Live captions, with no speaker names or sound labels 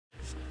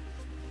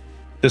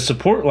The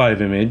Support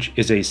Live image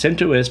is a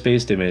CentOS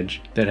based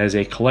image that has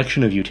a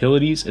collection of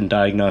utilities and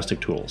diagnostic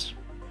tools.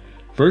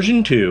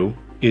 Version 2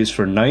 is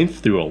for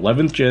 9th through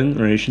 11th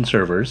generation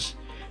servers,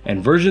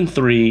 and version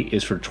 3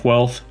 is for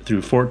 12th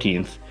through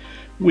 14th,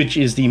 which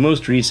is the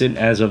most recent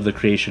as of the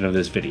creation of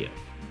this video.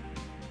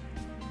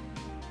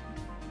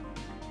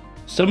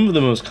 Some of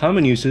the most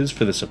common uses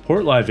for the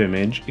Support Live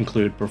image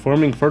include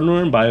performing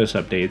firmware and BIOS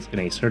updates in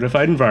a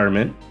certified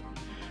environment,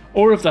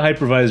 or if the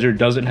hypervisor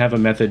doesn't have a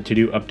method to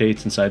do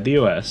updates inside the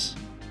OS,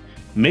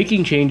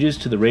 making changes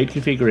to the RAID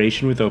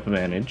configuration with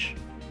OpenManage,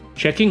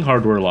 checking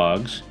hardware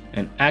logs,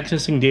 and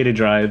accessing data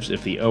drives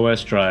if the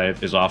OS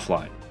drive is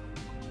offline.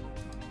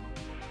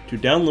 To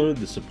download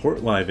the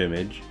Support Live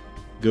image,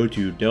 go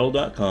to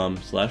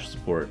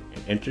dell.com/support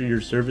and enter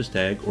your service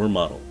tag or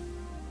model.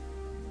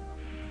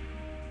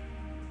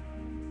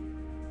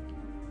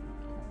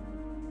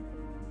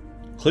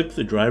 Click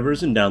the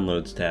Drivers and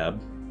Downloads tab.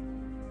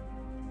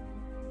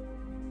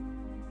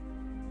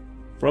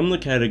 From the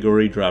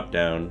category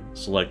drop-down,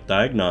 select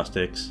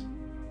Diagnostics,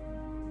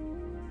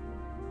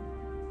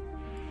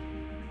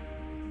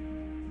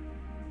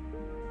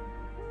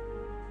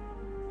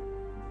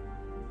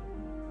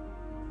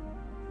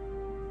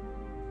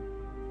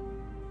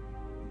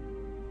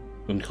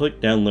 and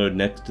click Download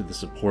next to the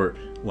Support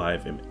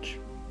Live image.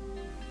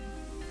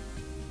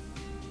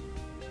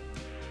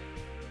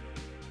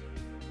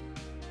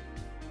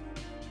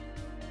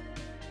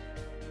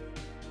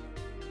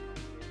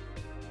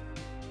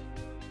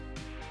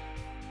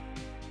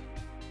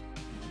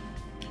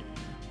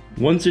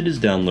 Once it is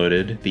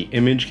downloaded, the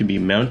image can be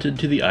mounted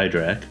to the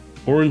iDRAC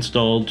or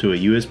installed to a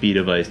USB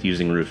device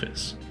using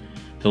Rufus.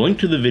 The link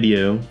to the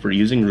video for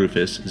using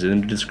Rufus is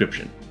in the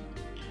description.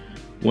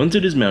 Once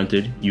it is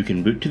mounted, you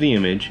can boot to the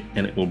image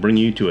and it will bring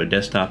you to a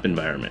desktop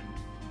environment.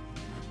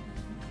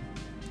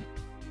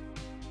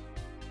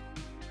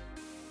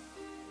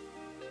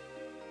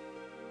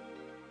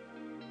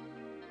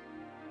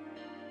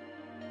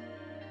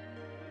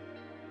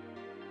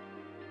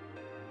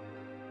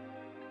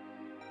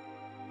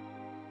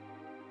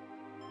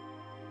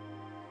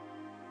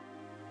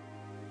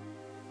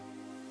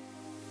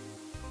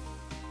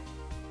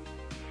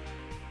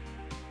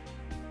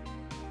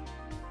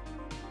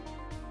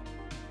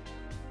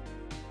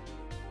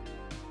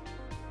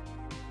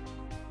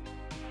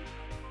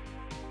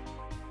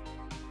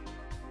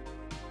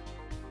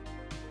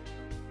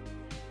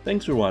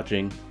 Thanks for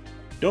watching.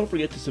 Don't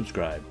forget to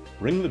subscribe,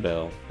 ring the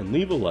bell, and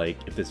leave a like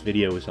if this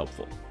video was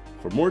helpful.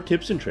 For more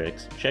tips and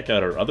tricks, check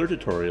out our other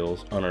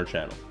tutorials on our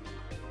channel.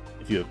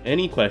 If you have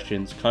any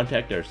questions,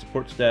 contact our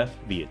support staff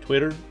via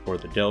Twitter or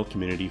the Dell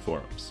community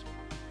forums.